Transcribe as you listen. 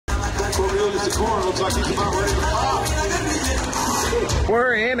Cornelius the corn looks like he's about ready to pop.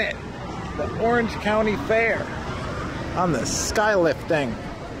 We're in it. The Orange County Fair. On the skylift thing.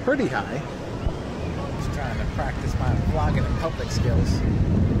 Pretty high. Just trying to practice my vlogging and public skills.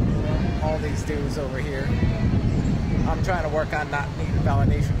 All these dudes over here. I'm trying to work on not needing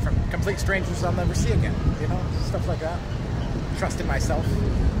validation from complete strangers I'll never see again. You know, stuff like that. Trusting myself.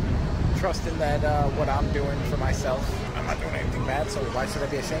 Trusting that what I'm doing for myself, I'm not doing anything bad, so why should I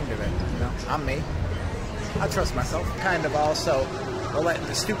be ashamed of it? You know, I'm me. I trust myself. Kind of also let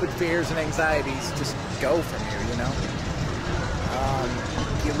the stupid fears and anxieties just go from you, you know?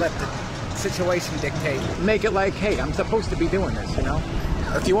 You let the situation dictate. Make it like, hey, I'm supposed to be doing this, you know?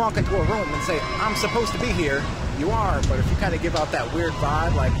 If you walk into a room and say, I'm supposed to be here, you are, but if you kind of give out that weird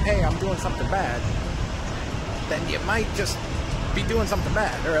vibe, like, hey, I'm doing something bad, then you might just be doing something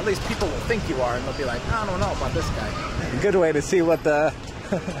bad, or at least people will think you are, and they'll be like, I don't know about this guy. Good way to see what the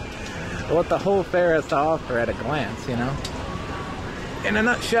what the whole fair has to offer at a glance, you know? In a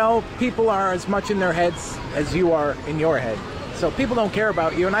nutshell, people are as much in their heads as you are in your head. So people don't care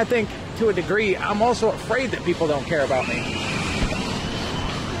about you, and I think to a degree, I'm also afraid that people don't care about me.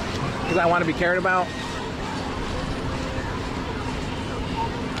 Because I want to be cared about.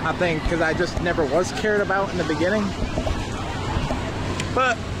 I think because I just never was cared about in the beginning.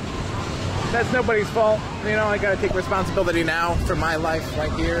 But that's nobody's fault. You know, I gotta take responsibility now for my life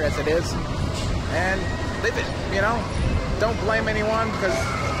right here as it is. And live it, you know? Don't blame anyone, because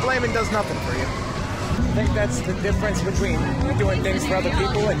blaming does nothing for you. I think that's the difference between doing things for other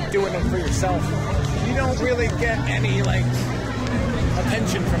people and doing them for yourself. You don't really get any, like,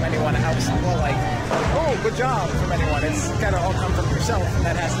 attention from anyone else. Well, like, oh, good job from anyone. It's gotta all come from yourself, and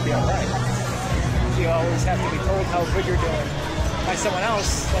that has to be alright. You always have to be told how good you're doing by someone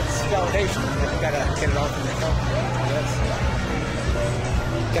else. That's validation. You gotta get it all from yourself. Yes.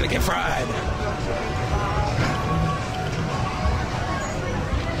 Gotta get fried.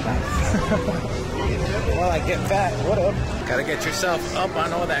 Well, I get fat. What up? Gotta get yourself up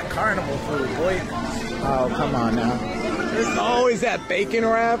on all that carnival food, boy. Oh, come on now. Oh, is that bacon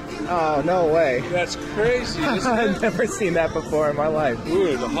wrap? Oh, no way. That's crazy. I've never seen that before in my life.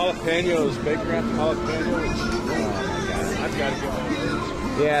 Ooh, the jalapenos, bacon wrapped jalapenos. I've got to get one of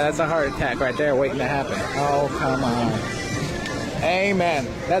those. Yeah, that's a heart attack right there waiting to happen. Oh, come on. Amen.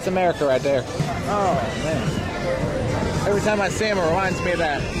 That's America right there. Oh, man. Every time I see him, it reminds me of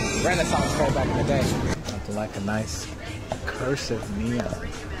that Renaissance fair back in the day. Something like a nice cursive neon.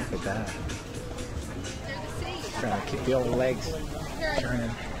 Look at that. Trying to keep the old legs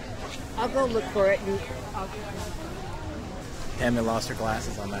turning. I'll go look for it. Tammy lost her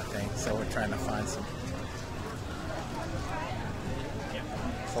glasses on that thing, so we're trying to find some.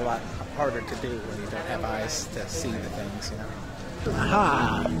 It's a lot harder to do when you don't have eyes to see the things, you know.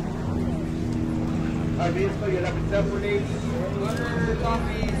 Aha!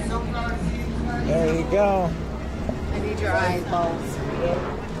 There you go. I need your eyeballs.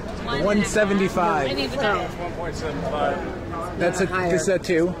 175. I need the 1.75. That's a. This is a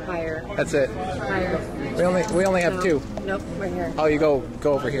 2. Higher. That's it. Higher. We only have 2. Nope, right here. Oh, you go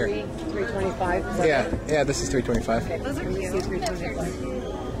over here. 325. Yeah, this is 325. Okay, let me see 325.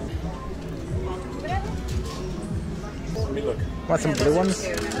 Let me look. Want some blue ones?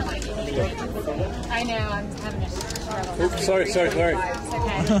 I know, I'm having a struggle. Oops, sorry. It's okay.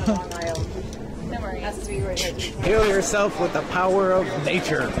 No worries. Has to be right here. Heal yourself with the power of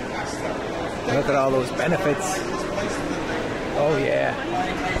nature. Look at all those benefits. Oh yeah.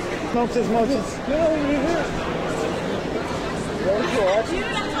 Moses.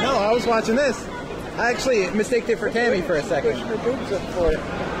 No, I was watching this. I actually mistaked it for Tammy for a second. Push your boobs up for it.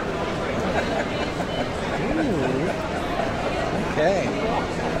 Okay.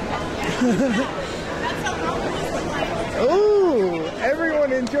 Ooh,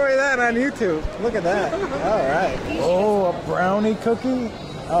 everyone enjoy that on YouTube. Look at that. All right. Oh, a brownie cookie.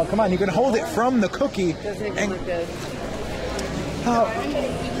 Oh, come on. You can hold it from the cookie. Doesn't even look good. How?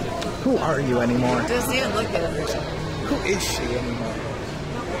 Who are you anymore? Doesn't even look good. Who is she anymore?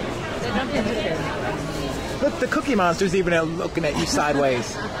 They don't even look good. Look, the Cookie Monster's even looking at you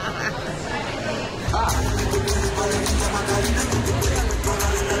sideways.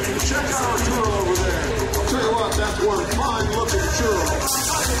 Check out our churro over there. I'll tell you what, that's one fine looking churro.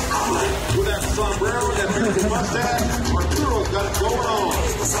 With that sombrero and that beautiful mustache, our churro's got it going on.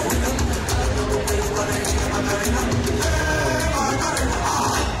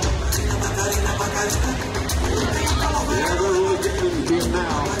 Yeah, they're really getting into him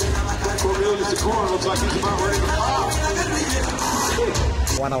now. Cornelius the corn looks like he's about ready to pop.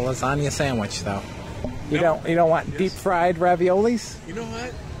 Want a lasagna sandwich though? You don't want deep fried raviolis? You know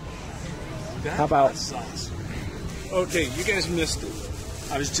what? How about... hot sauce? Okay, you guys missed it.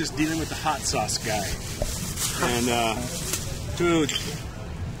 I was just dealing with the hot sauce guy. And, dude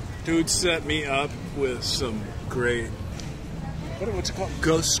set me up with some great, what's it called?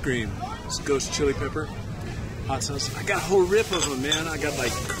 Ghost Scream. It's ghost chili pepper. Hot sauce. I got a whole rip of them, man. I got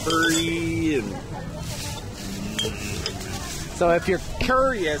like curry and... So if you're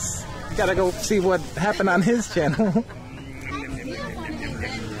curious, you gotta go see what happened on his channel.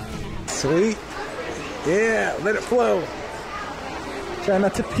 Sweet. Yeah, let it flow. Try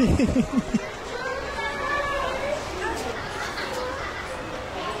not to pee.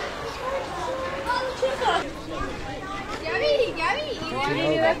 You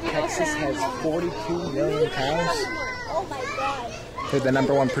know that Texas has 42 million cows? Oh my god. They're the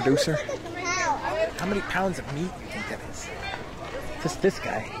 #1 producer. How many pounds of meat do you think that is? Just this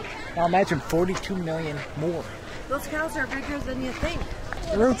guy. Now imagine 42 million more. Those cows are bigger than you think.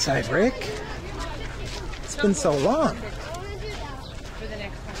 Roadside, Rick. It's been so long.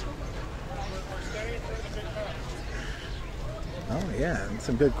 Oh yeah, and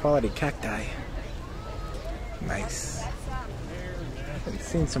some good quality cacti. Nice. I haven't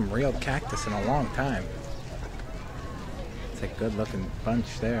seen some real cactus in a long time. It's a good looking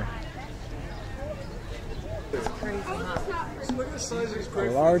bunch there.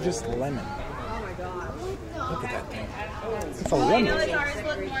 The largest lemon. Oh my god. Look at that thing. It's a lemon.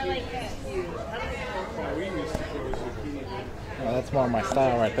 Oh, that's more my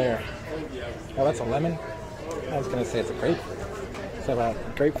style right there. Oh, that's a lemon? I was going to say it's a grapefruit. It's about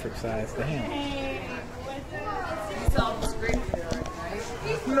grapefruit size. Damn.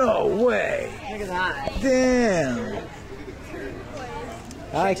 No way. Look at that. Damn.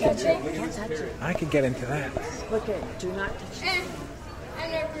 I could get into that. Look at, do not touch it.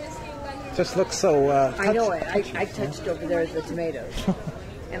 Just looks so I know it. I touched over there the tomatoes.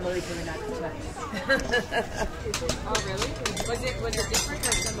 And Lily told me not to touch. Oh, really? Was it different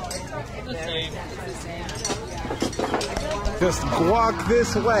or similar? The same. just walk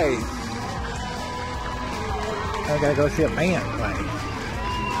this way. I gotta go see a band play.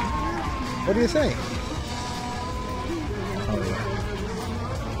 What do you say? Oh yeah.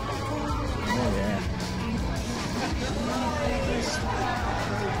 Oh yeah.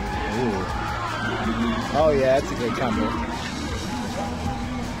 Ooh. Oh yeah, that's a good combo. Oh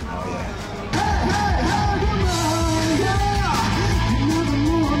yeah.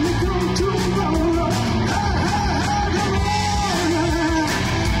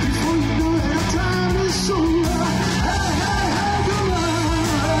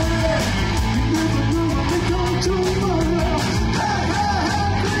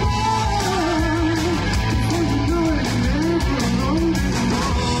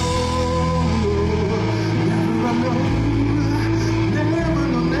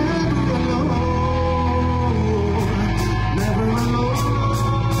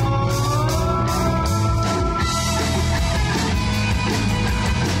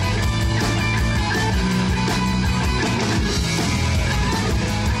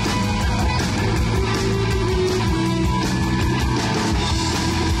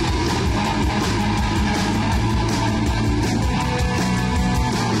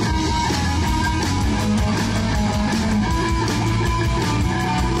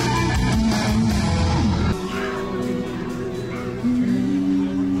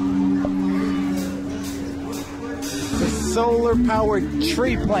 Solar-powered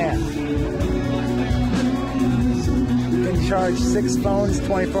tree plant. You can charge 6 phones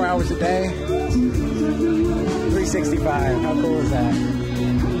 24 hours a day. 365. How cool is that?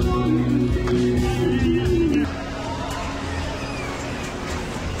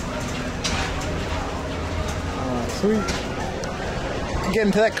 Oh, sweet. Get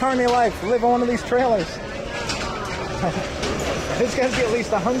into that carny life. Live on one of these trailers. There's got to be at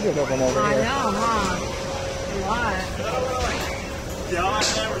least 100 of them over here. I know, huh? What? Yeah, I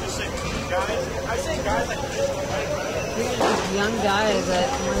never just say guys. I say guys like These young guys that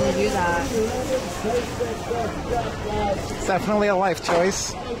want to do that. It's definitely a life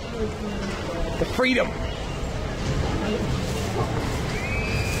choice. The freedom.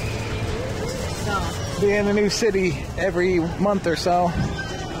 So, Be in a new city every month or so.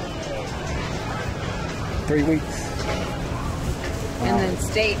 3 weeks. and then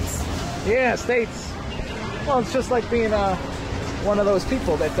states. Yeah, states. Well, it's just like being one of those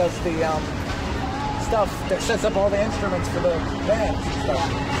people that does the stuff that sets up all the instruments for the bands and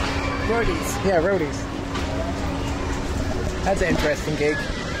stuff. Roadies. Yeah, roadies. That's an interesting gig.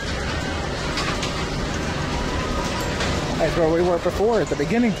 That's where we were before at the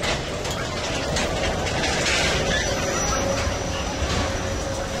beginning.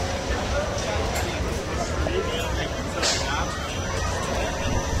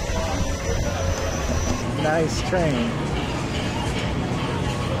 nice train.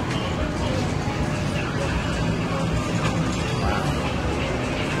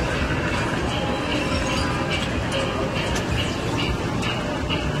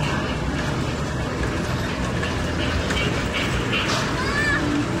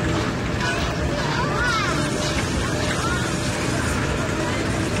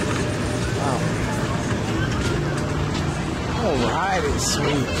 Ride is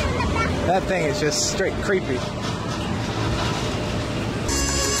sweet. That thing is just straight creepy. Check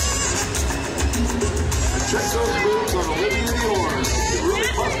those moves on Olivia the Orange. You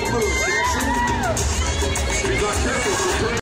really bust the moves, can't you? If you're not careful,